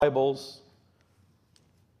Bibles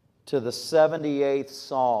to the 78th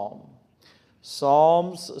Psalm.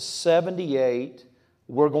 Psalms 78,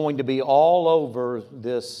 we're going to be all over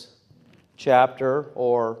this chapter,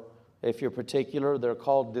 or if you're particular, they're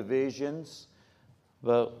called divisions,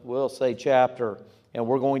 but we'll say chapter, and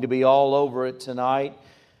we're going to be all over it tonight.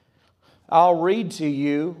 I'll read to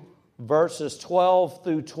you verses 12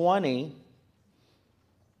 through 20,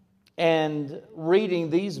 and reading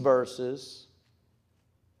these verses,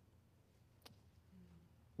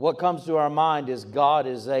 what comes to our mind is God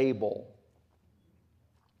is able.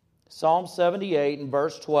 Psalm 78 and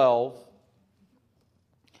verse 12.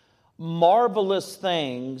 Marvelous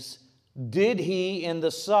things did he in the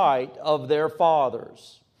sight of their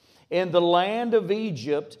fathers, in the land of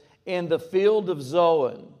Egypt, in the field of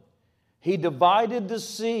Zoan. He divided the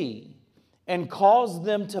sea and caused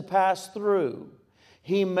them to pass through.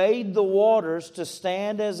 He made the waters to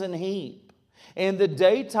stand as an heap. In the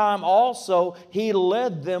daytime also he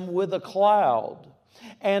led them with a cloud,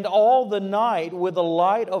 and all the night with a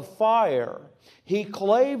light of fire. He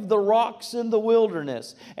clave the rocks in the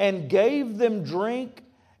wilderness, and gave them drink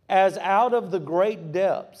as out of the great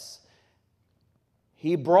depths.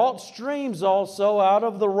 He brought streams also out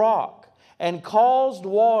of the rock, and caused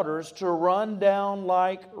waters to run down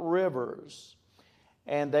like rivers.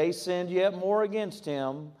 And they sinned yet more against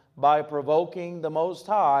him, by provoking the Most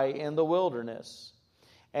High in the wilderness.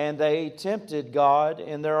 And they tempted God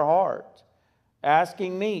in their heart,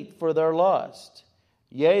 asking meat for their lust.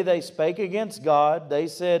 Yea, they spake against God. They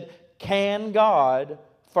said, can God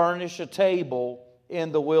furnish a table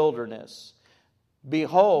in the wilderness?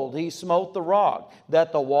 Behold, he smote the rock,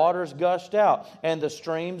 that the waters gushed out, and the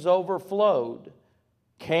streams overflowed.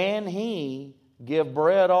 Can he give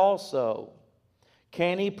bread also?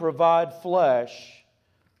 Can he provide flesh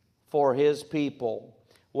for his people?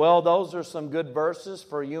 Well, those are some good verses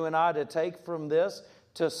for you and I to take from this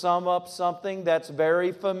to sum up something that's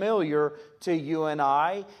very familiar to you and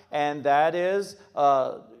I, and that is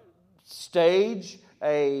stage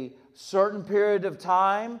a certain period of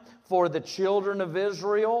time for the children of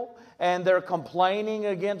Israel, and they're complaining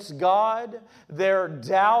against God, they're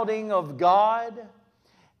doubting of God,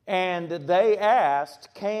 and they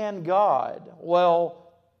asked, can God?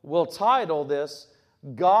 Well, we'll title this,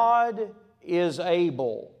 God is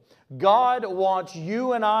able. God wants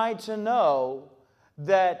you and I to know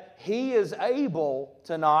that He is able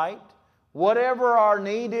tonight, whatever our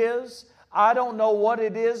need is. I don't know what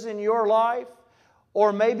it is in your life,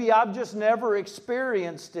 or maybe I've just never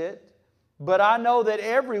experienced it, but I know that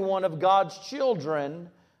every one of God's children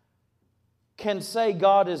can say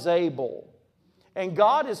God is able. And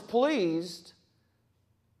God is pleased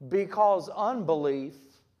because unbelief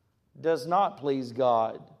does not please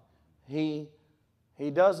God. He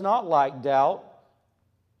does not like doubt.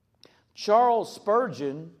 Charles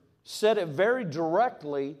Spurgeon said it very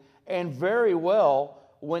directly and very well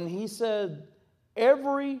when he said,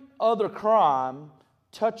 every other crime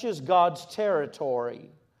touches God's territory,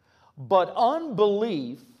 but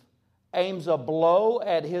unbelief aims a blow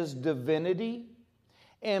at His divinity,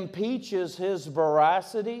 impeaches His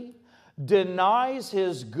veracity, denies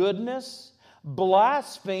His goodness,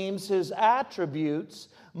 blasphemes His attributes,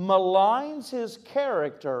 maligns His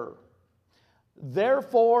character.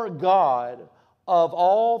 Therefore God, of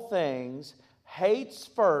all things, hates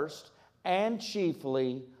first and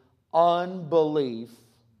chiefly unbelief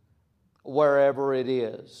wherever it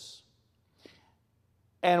is.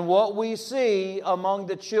 And what we see among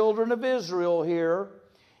the children of Israel here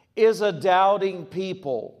is a doubting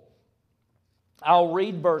people. I'll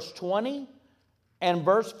read verse 20 and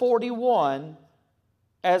verse 41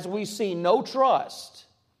 as we see no trust.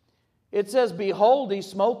 It says, behold, he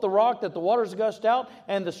smote the rock that the waters gushed out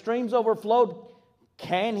and the streams overflowed.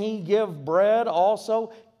 Can he give bread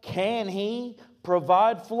also? Can he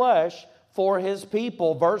provide flesh for his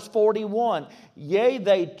people? Verse 41, yea,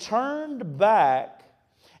 they turned back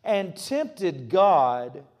and tempted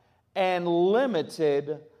God and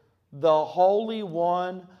limited the Holy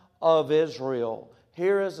One of Israel.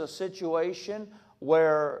 Here is a situation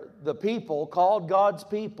where the people, called God's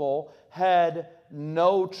people, had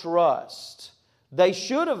no trust. They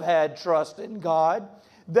should have had trust in God.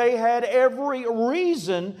 They had every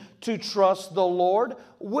reason to trust the Lord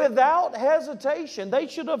without hesitation. They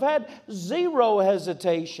should have had zero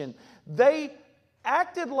hesitation. They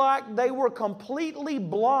acted like they were completely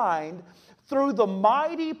blind through the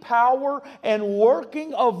mighty power and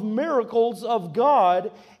working of miracles of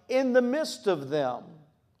God in the midst of them.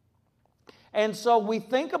 And so we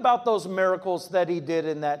think about those miracles that He did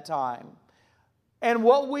in that time. And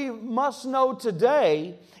what we must know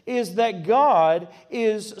today is that God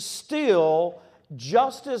is still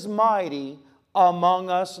just as mighty among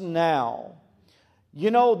us now.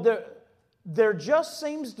 You know, there just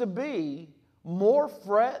seems to be more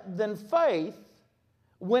fret than faith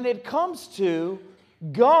when it comes to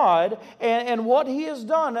God and what He has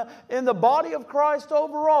done in the body of Christ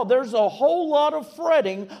overall. There's a whole lot of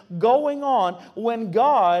fretting going on when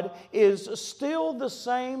God is still the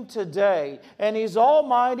same today. And He's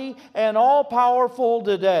almighty and all-powerful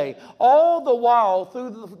today. All the while,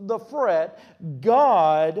 through the fret,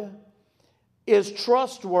 God is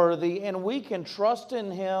trustworthy and we can trust in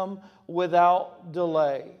Him without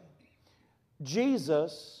delay.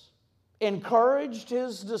 Jesus encouraged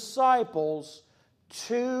His disciples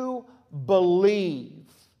to believe.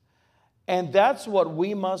 And that's what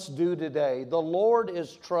we must do today. The Lord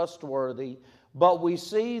is trustworthy, but we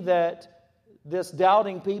see that this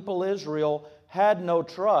doubting people, Israel, had no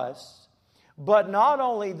trust. But not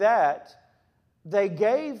only that, they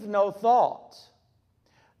gave no thought.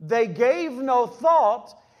 They gave no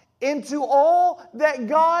thought into all that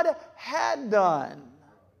God had done.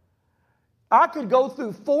 I could go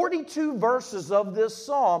through 42 verses of this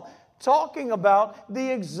psalm talking about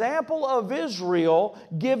the example of Israel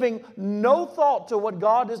giving no thought to what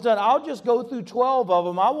God has done. I'll just go through 12 of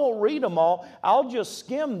them. I won't read them all. I'll just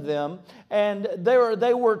skim them. And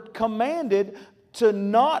they were commanded to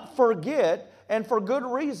not forget, and for good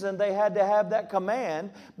reason they had to have that command.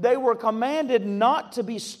 They were commanded not to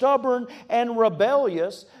be stubborn and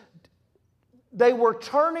rebellious. They were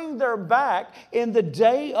turning their back in the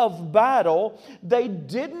day of battle. They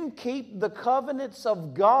didn't keep the covenants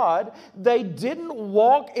of God. They didn't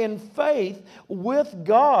walk in faith with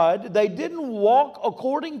God. They didn't walk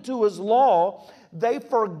according to His law. They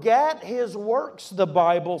forgot His works, the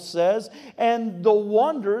Bible says, and the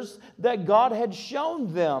wonders that God had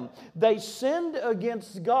shown them. They sinned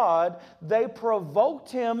against God. They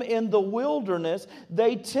provoked Him in the wilderness.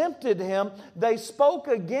 They tempted Him. They spoke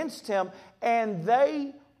against Him. And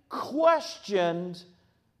they questioned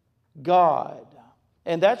God.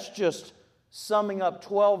 And that's just summing up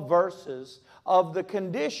 12 verses of the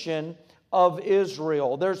condition of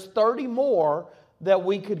Israel. There's 30 more that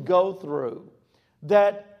we could go through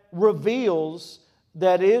that reveals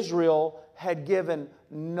that Israel had given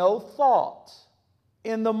no thought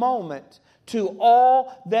in the moment to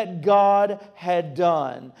all that God had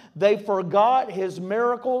done. They forgot His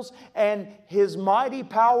miracles and His mighty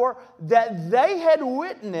power that they had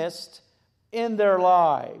witnessed in their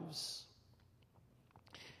lives.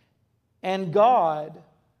 And God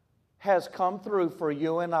has come through for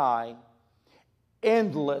you and I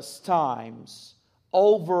endless times,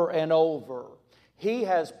 over and over. He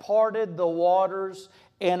has parted the waters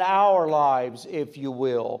in our lives, if you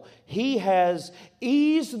will. He has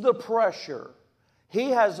eased the pressure.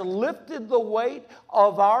 He has lifted the weight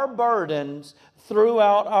of our burdens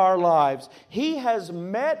throughout our lives. He has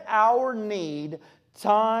met our need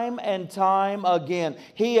time and time again.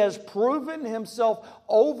 He has proven Himself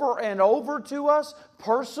over and over to us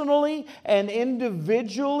personally and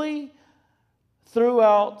individually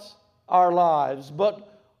throughout our lives. But,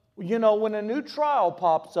 you know, when a new trial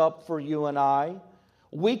pops up for you and I,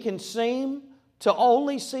 we can seem to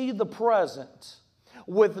only see the present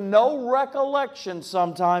with no recollection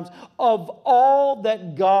sometimes of all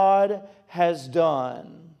that God has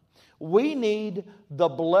done. We need the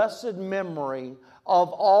blessed memory of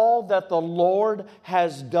all that the Lord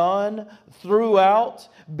has done throughout,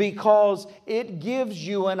 because it gives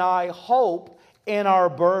you and I hope in our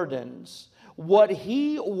burdens. What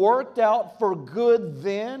He worked out for good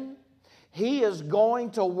then, He is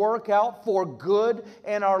going to work out for good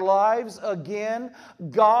in our lives again.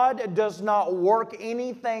 God does not work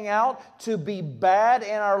anything out to be bad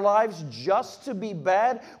in our lives just to be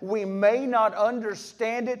bad. We may not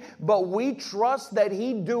understand it, but we trust that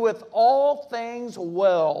He doeth all things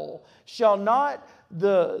well. Shall not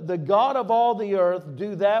the God of all the earth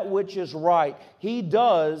do that which is right? He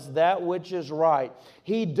does that which is right.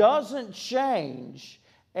 He doesn't change,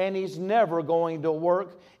 and He's never going to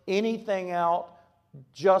work anything out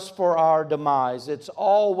just for our demise. It's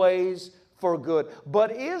always for good.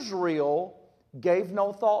 But Israel gave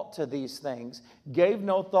no thought to these things, gave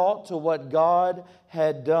no thought to what God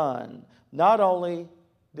had done. Not only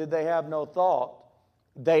did they have no thought,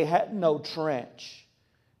 they had no trench.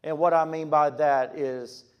 And what I mean by that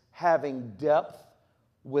is having depth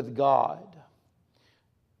with God.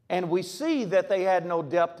 And we see that they had no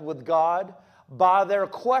depth with God by their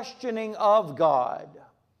questioning of God.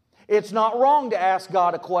 It's not wrong to ask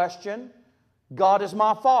God a question. God is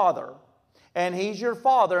my Father. and He's your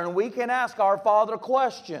Father, and we can ask our Father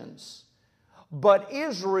questions. But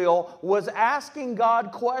Israel was asking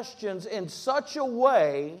God questions in such a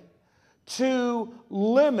way to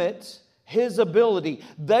limit His ability.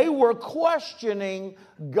 They were questioning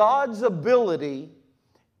God's ability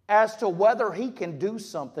as to whether He can do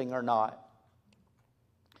something or not.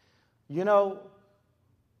 You know,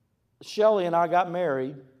 Shelley and I got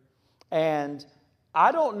married, and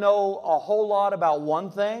I don't know a whole lot about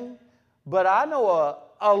one thing, but I know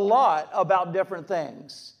a lot about different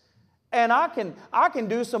things. And I can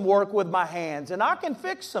do some work with my hands, and I can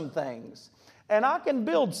fix some things, and I can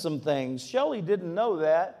build some things. Shelley didn't know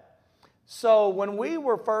that. So when we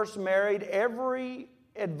were first married, every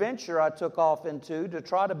adventure I took off into to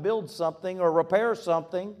try to build something or repair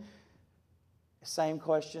something, same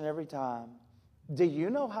question every time. Do you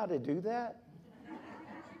know how to do that?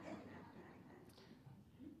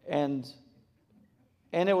 And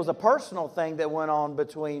it was a personal thing that went on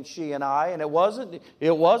between she and I, and it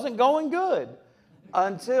wasn't going good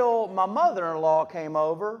until my mother-in-law came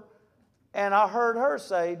over, and I heard her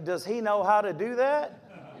say, "Does he know how to do that?"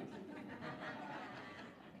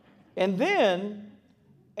 And then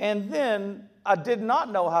I did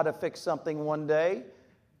not know how to fix something one day.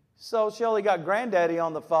 So Shelley got Granddaddy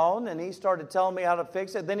on the phone, and he started telling me how to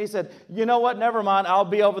fix it. Then he said, "You know what? Never mind. I'll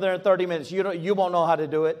be over there in 30 minutes. You won't know how to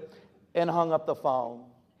do it." And hung up the phone.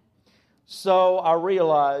 So I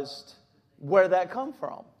realized where that come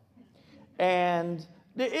from. And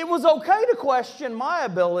it was okay to question my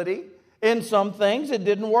ability in some things. It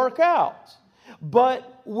didn't work out.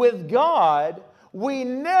 But with God, we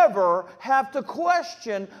never have to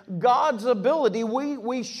question God's ability.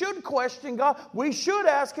 We should question God. We should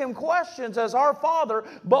ask Him questions as our Father,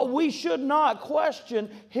 but we should not question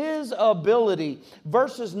His ability.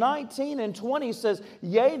 Verses 19 and 20 says,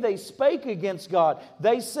 "Yea, they spake against God.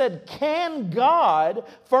 They said, Can God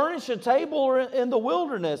furnish a table in the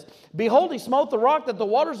wilderness? Behold, He smote the rock that the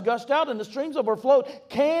waters gushed out and the streams overflowed.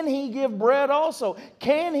 Can He give bread also?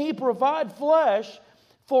 Can He provide flesh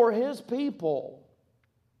for His people?"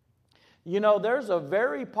 You know, there's a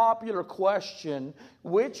very popular question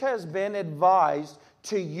which has been advised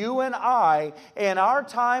to you and I in our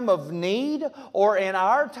time of need or in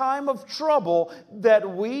our time of trouble that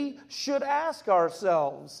we should ask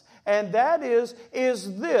ourselves. And that is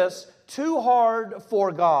this too hard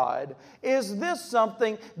for God? Is this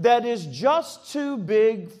something that is just too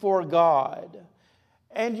big for God?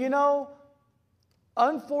 And you know,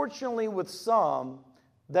 unfortunately with some,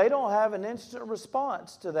 they don't have an instant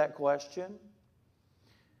response to that question.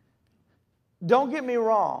 Don't get me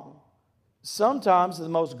wrong. Sometimes the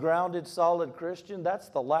most grounded, solid Christian, that's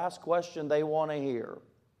the last question they want to hear.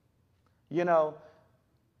 You know,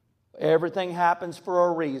 everything happens for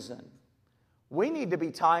a reason. We need to be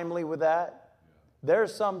timely with that.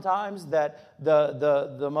 There's sometimes that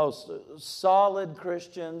the most solid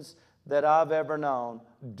Christians that I've ever known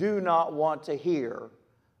do not want to hear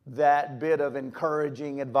that bit of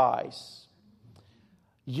encouraging advice.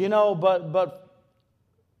 You know, but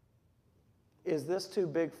is this too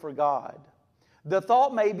big for God? The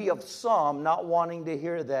thought maybe of some not wanting to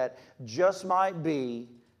hear that just might be,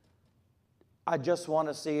 I just want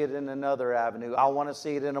to see it in another avenue. I want to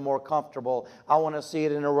see it in a more comfortable. I want to see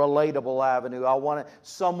it in a relatable avenue. I want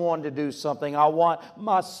someone to do something. I want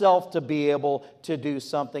myself to be able to do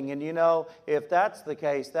something. And you know, if that's the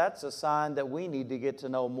case, that's a sign that we need to get to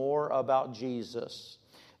know more about Jesus.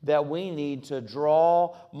 That we need to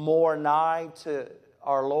draw more nigh to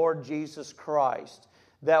our Lord Jesus Christ.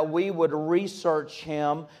 That we would research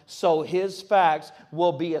Him so His facts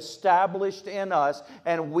will be established in us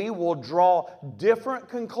and we will draw different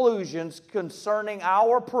conclusions concerning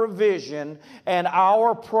our provision and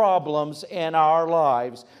our problems in our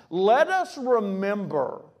lives. Let us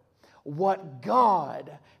remember what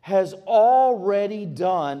God has already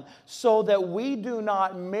done so that we do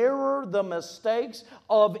not mirror the mistakes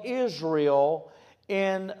of Israel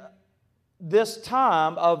in this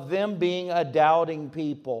time of them being a doubting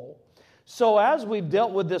people. So as we've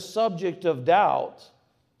dealt with this subject of doubt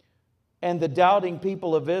and the doubting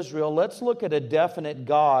people of Israel, let's look at a definite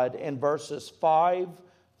God in verses 5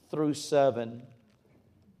 through 7.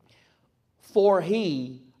 For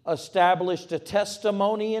He established a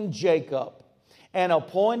testimony in Jacob and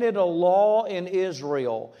appointed a law in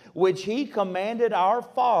Israel, which He commanded our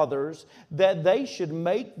fathers that they should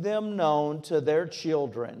make them known to their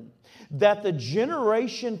children, that the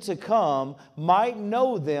generation to come might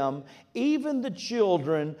know them, even the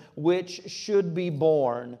children which should be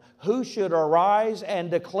born, who should arise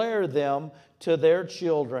and declare them to their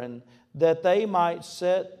children, that they might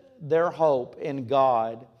set their hope in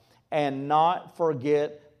God and not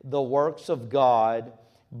forget the works of God,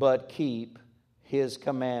 but keep His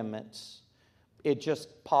commandments. It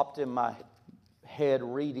just popped in my head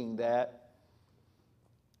reading that.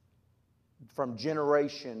 From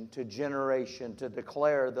generation to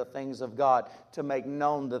declare the things of God, to make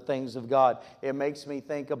known the things of God. It makes me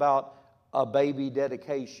think about a baby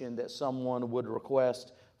dedication that someone would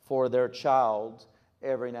request for their child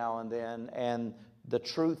every now and then. And the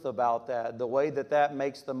truth about that, the way that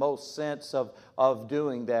makes the most sense of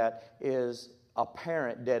doing that is a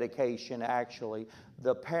parent dedication, actually.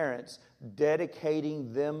 The parents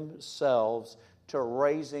dedicating themselves to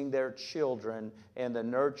raising their children in the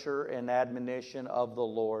nurture and admonition of the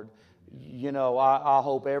Lord. You know, I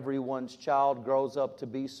hope everyone's child grows up to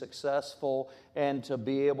be successful and to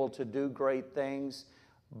be able to do great things.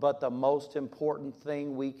 But the most important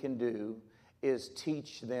thing we can do is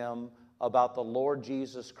teach them about the Lord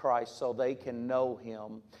Jesus Christ so they can know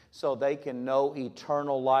Him, so they can know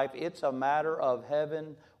eternal life. It's a matter of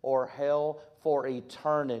heaven or hell for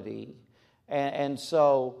eternity. And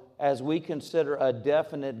so, as we consider a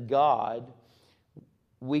definite God,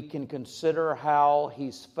 we can consider how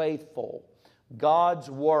He's faithful. God's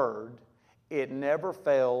Word, it never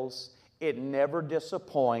fails, it never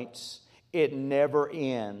disappoints, it never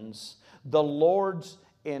ends. The Lord's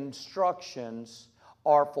instructions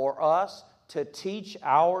are for us to teach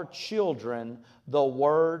our children the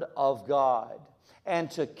Word of God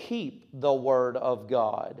and to keep the Word of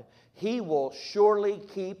God. He will surely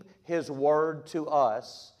keep His word to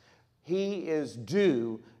us. He is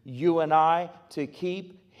due, you and I, to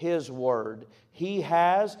keep His word. He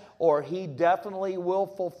has, or He definitely will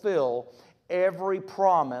fulfill every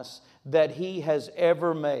promise that He has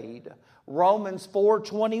ever made. Romans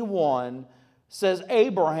 4:21 says,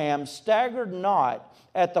 Abraham staggered not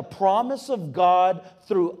at the promise of God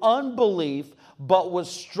through unbelief, but was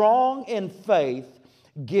strong in faith,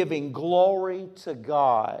 giving glory to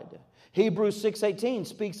God. Hebrews 6:18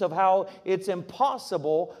 speaks of how it's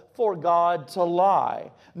impossible for God to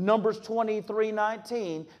lie. Numbers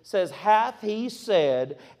 23:19 says, hath He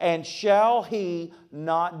said, and shall He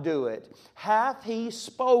not do it? Hath He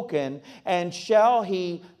spoken, and shall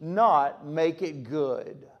He not make it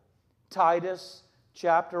good? Titus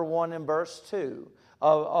chapter 1 and verse 2,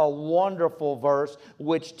 a wonderful verse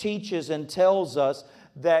which teaches and tells us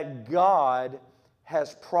that God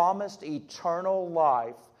has promised eternal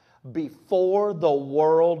life before the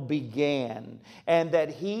world began, and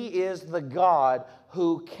that He is the God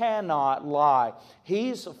who cannot lie.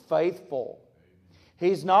 He's faithful.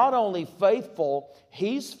 He's not only faithful,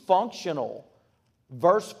 He's functional.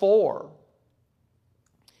 Verse 4,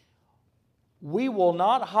 we will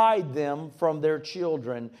not hide them from their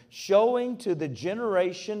children, showing to the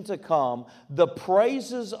generation to come the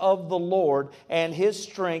praises of the Lord and His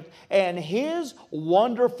strength and His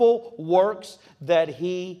wonderful works that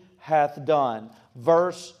He hath done.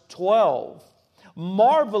 Verse 12,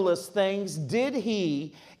 marvelous things did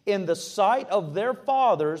He in the sight of their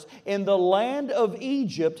fathers in the land of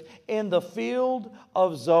Egypt, in the field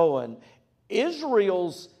of Zoan.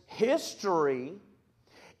 Israel's history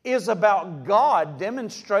is about God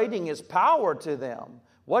demonstrating His power to them.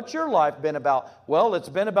 What's your life been about? Well, it's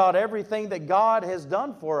been about everything that God has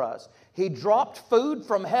done for us. He dropped food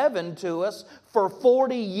from heaven to us for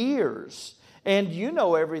 40 years. And you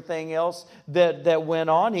know everything else that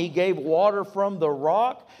went on. He gave water from the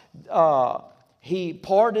rock. He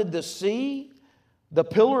parted the sea. The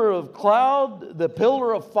pillar of cloud, the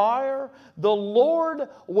pillar of fire. The Lord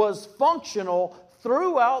was functional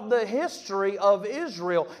throughout the history of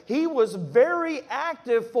Israel. He was very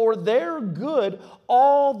active for their good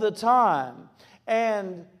all the time.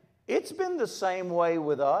 And it's been the same way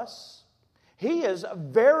with us. He is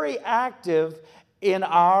very active in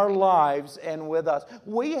our lives and with us.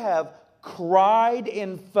 We have cried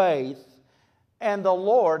in faith, and the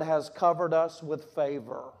Lord has covered us with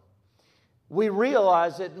favor. We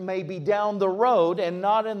realize it may be down the road and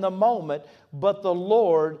not in the moment, but the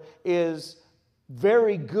Lord is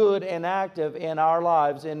very good and active in our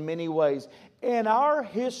lives in many ways. In our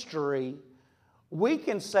history, we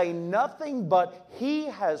can say nothing but He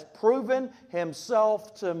has proven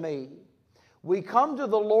Himself to me. We come to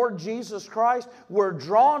the Lord Jesus Christ. We're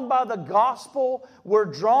drawn by the gospel. We're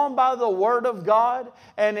drawn by the Word of God.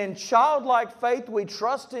 And in childlike faith, we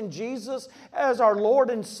trust in Jesus as our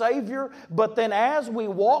Lord and Savior. But then as we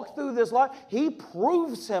walk through this life, He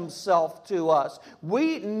proves Himself to us.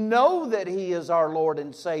 We know that He is our Lord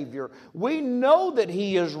and Savior. We know that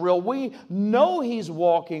He is real. We know He's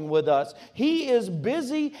walking with us. He is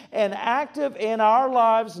busy and active in our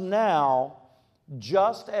lives now,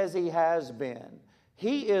 just as He has been.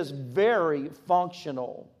 He is very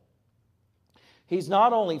functional. He's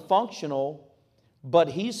not only functional, but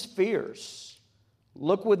he's fierce.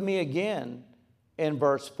 Look with me again in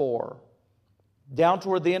verse 4. Down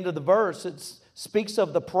toward the end of the verse, it speaks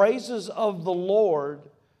of the praises of the Lord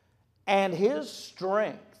and His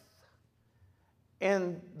strength.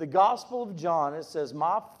 In the Gospel of John, it says,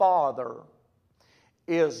 "My Father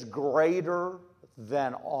is greater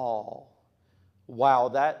than all." Wow,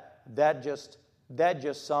 that just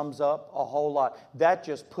sums up a whole lot. That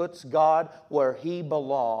just puts God where He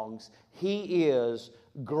belongs. He is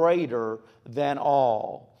greater than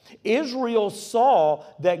all. Israel saw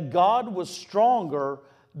that God was stronger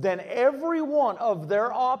than every one of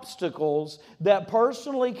their obstacles that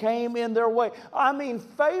personally came in their way. I mean,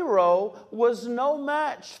 Pharaoh was no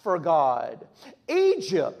match for God.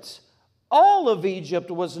 Egypt, all of Egypt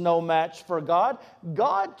was no match for God.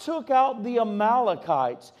 God took out the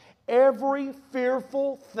Amalekites. Every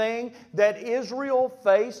fearful thing that Israel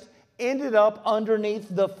faced ended up underneath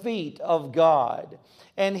the feet of God.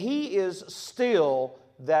 And He is still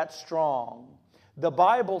that strong. The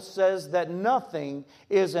Bible says that nothing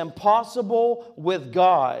is impossible with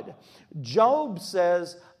God. Job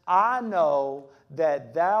says, "I know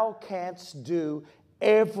that Thou canst do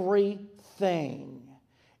everything."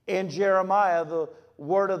 In Jeremiah, the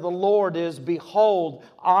word of the Lord is, "Behold,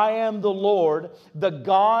 I am the Lord, the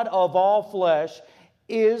God of all flesh.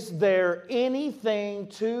 Is there anything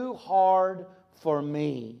too hard for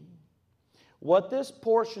me?" What this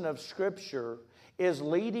portion of Scripture is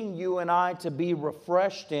leading you and I to be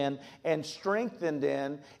refreshed in and strengthened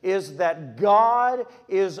in is that God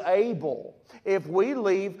is able. If we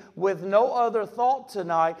leave with no other thought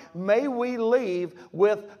tonight, may we leave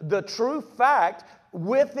with the true fact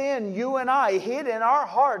within you and I, hid in our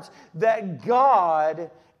hearts, that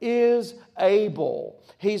God is able.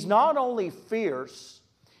 He's not only fierce,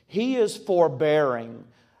 He is forbearing.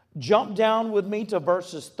 Jump down with me to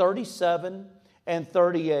verses 37 and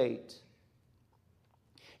 38.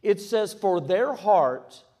 It says, "For their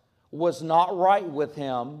heart was not right with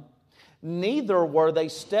Him, neither were they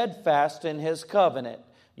steadfast in His covenant."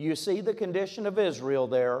 You see the condition of Israel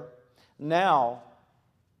there. Now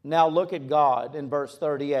look at God in verse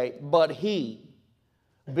 38. "But He,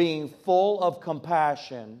 being full of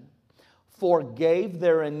compassion, forgave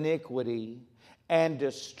their iniquity and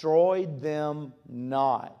destroyed them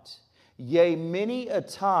not. Yea, many a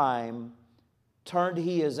time turned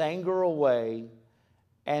He His anger away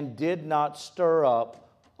and did not stir up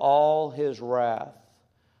all His wrath."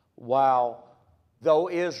 Wow. Though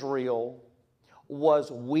Israel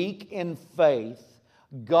was weak in faith,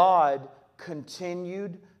 God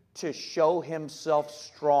continued to show Himself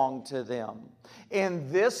strong to them.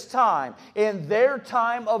 In this time, in their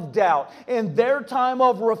time of doubt, in their time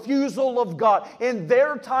of refusal of God, in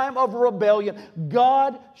their time of rebellion,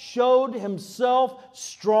 God showed Himself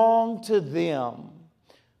strong to them.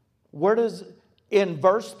 In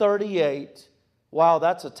verse 38, wow,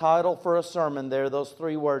 that's a title for a sermon there, those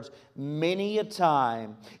three words. "Many a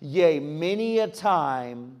time, yea, many a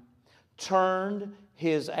time, turned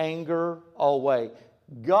His anger away."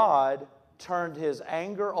 God turned His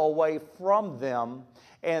anger away from them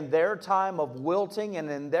in their time of wilting and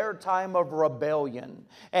in their time of rebellion.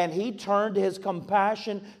 And He turned His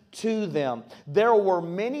compassion to them. There were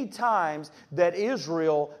many times that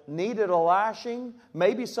Israel needed a lashing.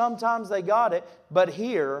 Maybe sometimes they got it, but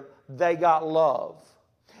here they got love.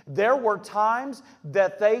 There were times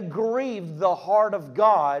that they grieved the heart of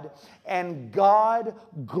God, and God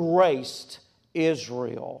graced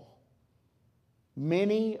Israel.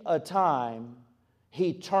 Many a time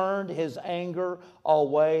He turned His anger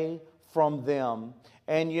away from them.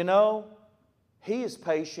 And you know, He is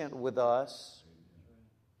patient with us.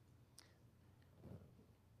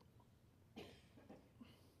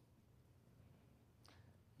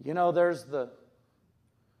 You know,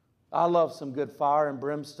 I love some good fire and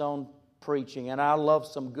brimstone preaching, and I love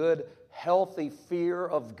some good, healthy fear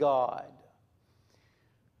of God.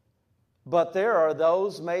 But there are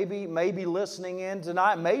those maybe listening in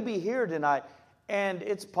tonight, maybe here tonight, and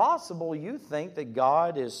it's possible you think that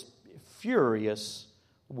God is furious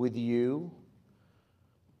with you.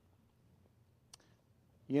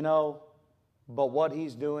 You know, but what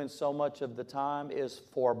He's doing so much of the time is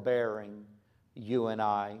forbearing you and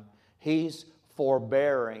I. He's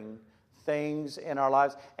forbearing things in our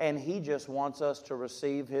lives, and He just wants us to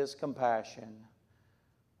receive His compassion.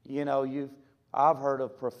 You know, I've heard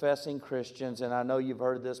of professing Christians, and I know you've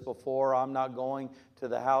heard this before. "I'm not going to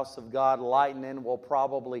the house of God. Lightning will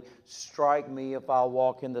probably strike me if I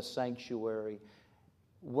walk in the sanctuary."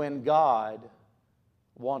 When God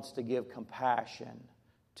wants to give compassion,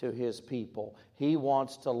 to His people. He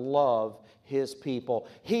wants to love His people.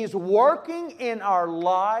 He's working in our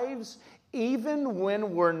lives even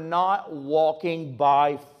when we're not walking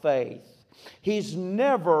by faith. He's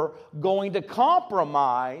never going to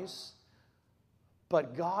compromise,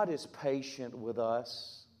 but God is patient with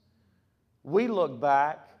us. We look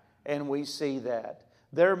back and we see that.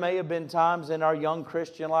 There may have been times in our young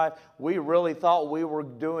Christian life we really thought we were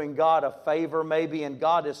doing God a favor maybe, and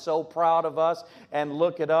God is so proud of us, and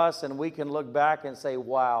look at us and we can look back and say,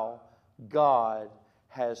 wow, God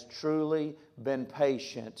has truly been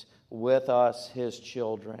patient with us, His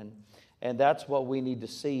children. And that's what we need to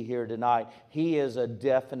see here tonight. He is a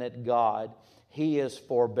definite God. He is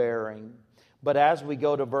forbearing. But as we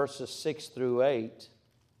go to verses 6 through 8,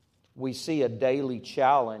 we see a daily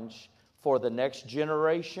challenge for the next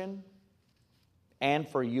generation and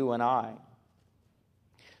for you and I,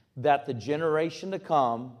 that the generation to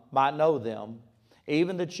come might know them,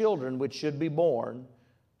 even the children which should be born,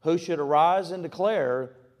 who should arise and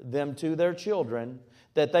declare them to their children,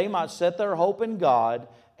 that they might set their hope in God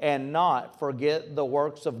and not forget the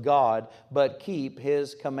works of God, but keep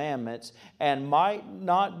His commandments, and might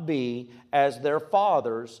not be as their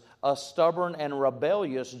fathers, a stubborn and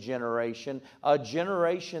rebellious generation, a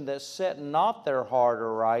generation that set not their heart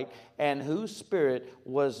aright, and whose spirit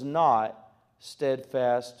was not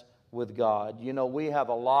steadfast with God. You know, we have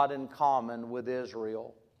a lot in common with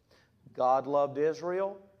Israel. God loved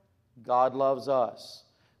Israel. God loves us.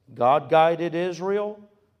 God guided Israel.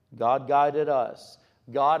 God guided us.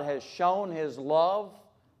 God has shown His love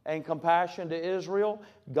and compassion to Israel.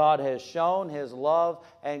 God has shown His love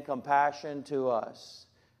and compassion to us.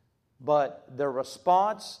 But the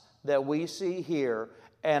response that we see here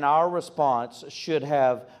and our response should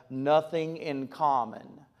have nothing in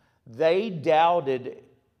common. They doubted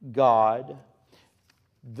God.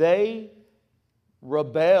 They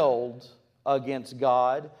rebelled against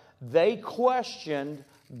God. They questioned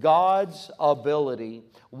God's ability.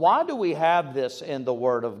 Why do we have this in the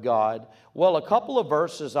Word of God? Well, a couple of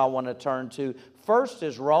verses I want to turn to. First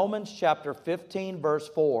is Romans chapter 15, verse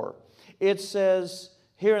 4. It says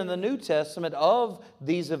here in the New Testament of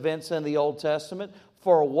these events in the Old Testament,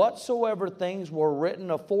 for whatsoever things were written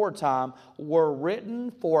aforetime were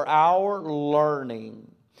written for our learning,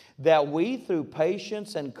 that we through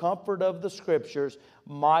patience and comfort of the Scriptures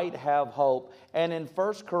might have hope. And in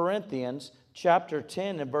 1 Corinthians chapter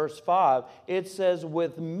 10 and verse 5, it says,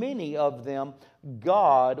 with many of them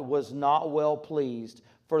God was not well pleased,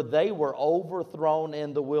 for they were overthrown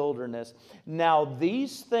in the wilderness. Now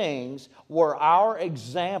these things were our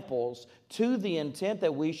examples, to the intent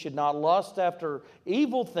that we should not lust after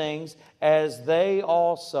evil things as they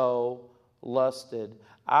also lusted.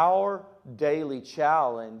 Our daily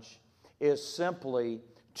challenge is simply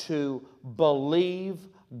to believe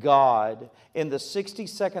God. In the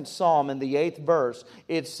 62nd Psalm, in the 8th verse,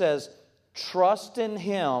 it says, trust in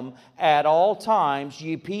Him at all times,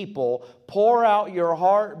 ye people. Pour out your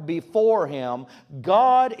heart before Him.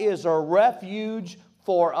 God is a refuge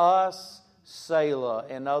for us, Selah.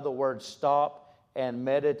 In other words, stop and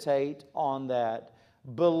meditate on that.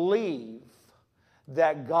 Believe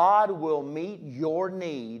that God will meet your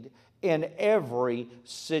need in every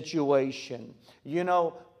situation. You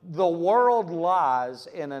know, the world lies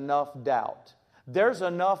in enough doubt. There's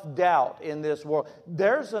enough doubt in this world.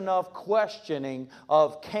 There's enough questioning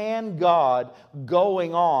of can God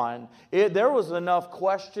going on. There was enough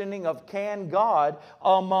questioning of can God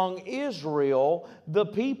among Israel, the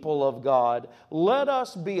people of God. Let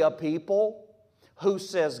us be a people who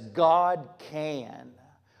says God can.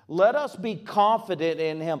 Let us be confident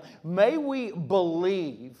in Him. May we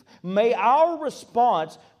believe. May our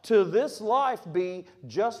response to this life be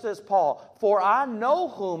just as Paul. For I know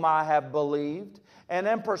whom I have believed, and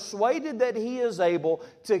am persuaded that He is able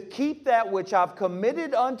to keep that which I've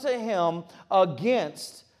committed unto Him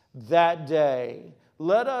against that day.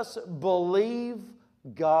 Let us believe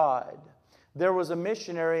God. There was a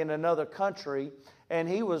missionary in another country, and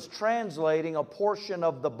he was translating a portion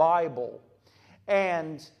of the Bible.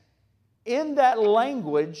 And in that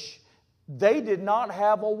language, they did not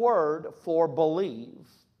have a word for believe.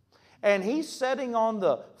 And he's sitting on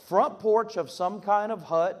the front porch of some kind of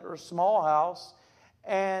hut or small house,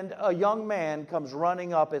 and a young man comes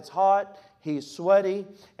running up. It's hot, he's sweaty,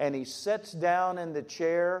 and he sits down in the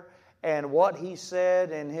chair, and what he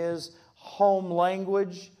said in his home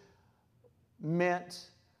language meant,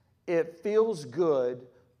 it feels good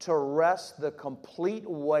to rest the complete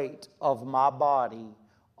weight of my body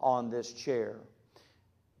on this chair.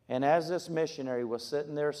 And as this missionary was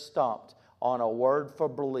sitting there stumped on a word for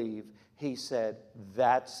believe, he said,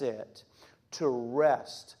 that's it. to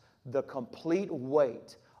rest the complete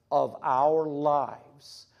weight of our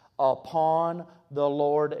lives upon the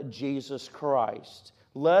Lord Jesus Christ.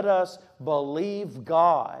 Let us believe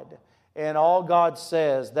God and all God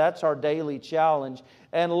says. That's our daily challenge.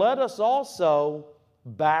 And let us also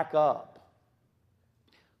back up.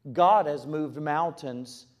 God has moved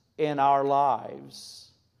mountains in our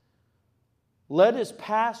lives. Let His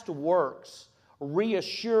past works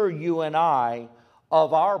reassure you and I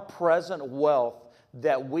of our present wealth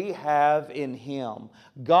that we have in Him.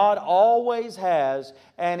 God always has,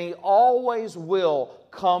 and He always will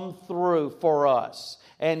come through for us.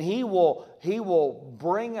 And He will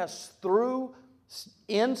bring us through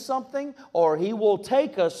in something, or He will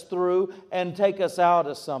take us through and take us out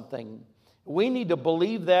of something. We need to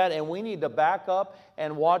believe that, and we need to back up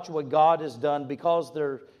and watch what God has done, because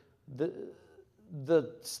the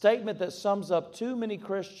statement that sums up too many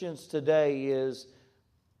Christians today is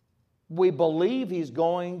we believe what He's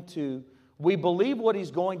going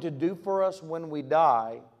to do for us when we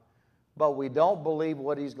die, but we don't believe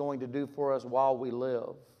what He's going to do for us while we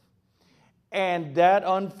live. And that,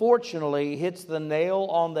 unfortunately, hits the nail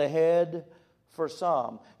on the head for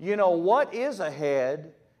some. You know, what is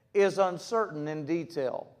ahead is uncertain in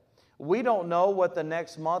detail. We don't know what the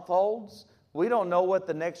next month holds. We don't know what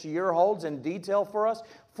the next year holds in detail for us.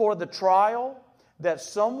 For the trial that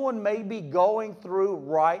someone may be going through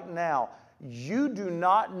right now, you do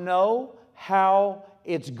not know how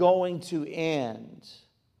it's going to end.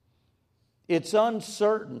 It's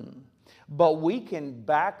uncertain, but we can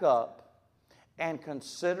back up and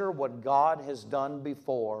consider what God has done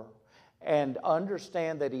before and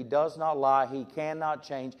understand that He does not lie, He cannot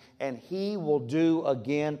change, and He will do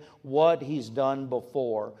again what He's done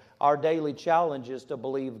before. Our daily challenge is to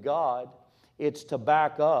believe God. It's to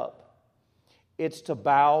back up. It's to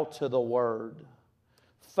bow to the Word.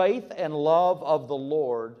 Faith and love of the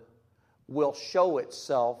Lord will show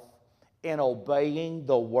itself in obeying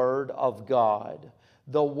the Word of God.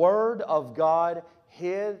 The Word of God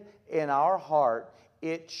hid in our heart,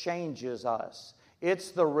 it changes us.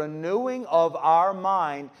 It's the renewing of our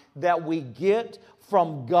mind that we get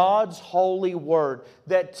from God's holy Word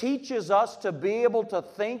that teaches us to be able to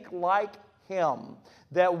think like Him,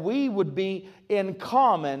 that we would be in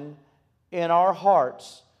common in our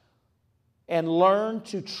hearts and learn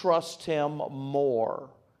to trust Him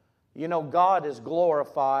more. You know, God is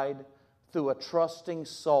glorified through a trusting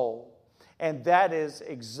soul. And that is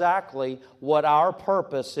exactly what our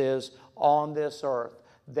purpose is on this earth,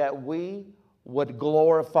 that we would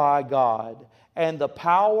glorify God. And the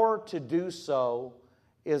power to do so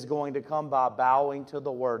is going to come by bowing to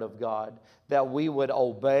the Word of God, that we would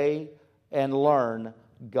obey and learn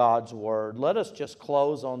God's Word. Let us just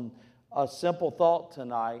close on a simple thought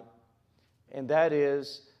tonight, and that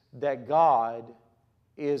is that God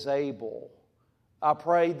is able. I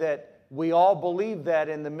pray that we all believe that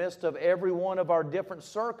in the midst of every one of our different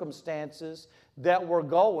circumstances that we're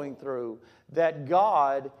going through, that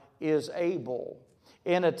God is able.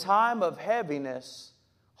 In a time of heaviness,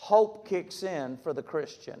 hope kicks in for the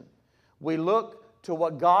Christian. We look to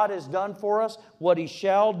what God has done for us, what He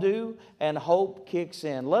shall do, and hope kicks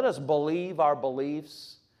in. Let us believe our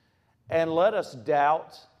beliefs, and let us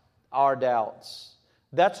doubt our doubts.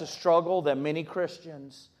 That's a struggle that many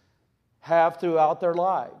Christians have throughout their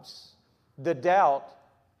lives. The doubt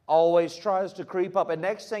always tries to creep up. And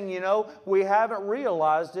next thing you know, we haven't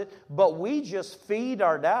realized it, but we just feed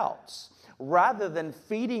our doubts. Rather than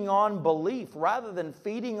feeding on belief, rather than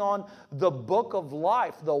feeding on the book of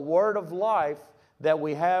life, the word of life that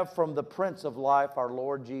we have from the Prince of Life, our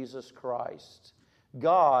Lord Jesus Christ.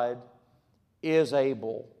 God is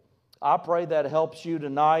able. I pray that helps you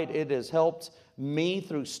tonight. It has helped me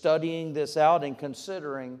through studying this out and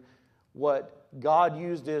considering what God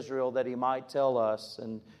used Israel that He might tell us.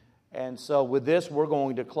 And so with this, we're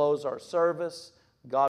going to close our service.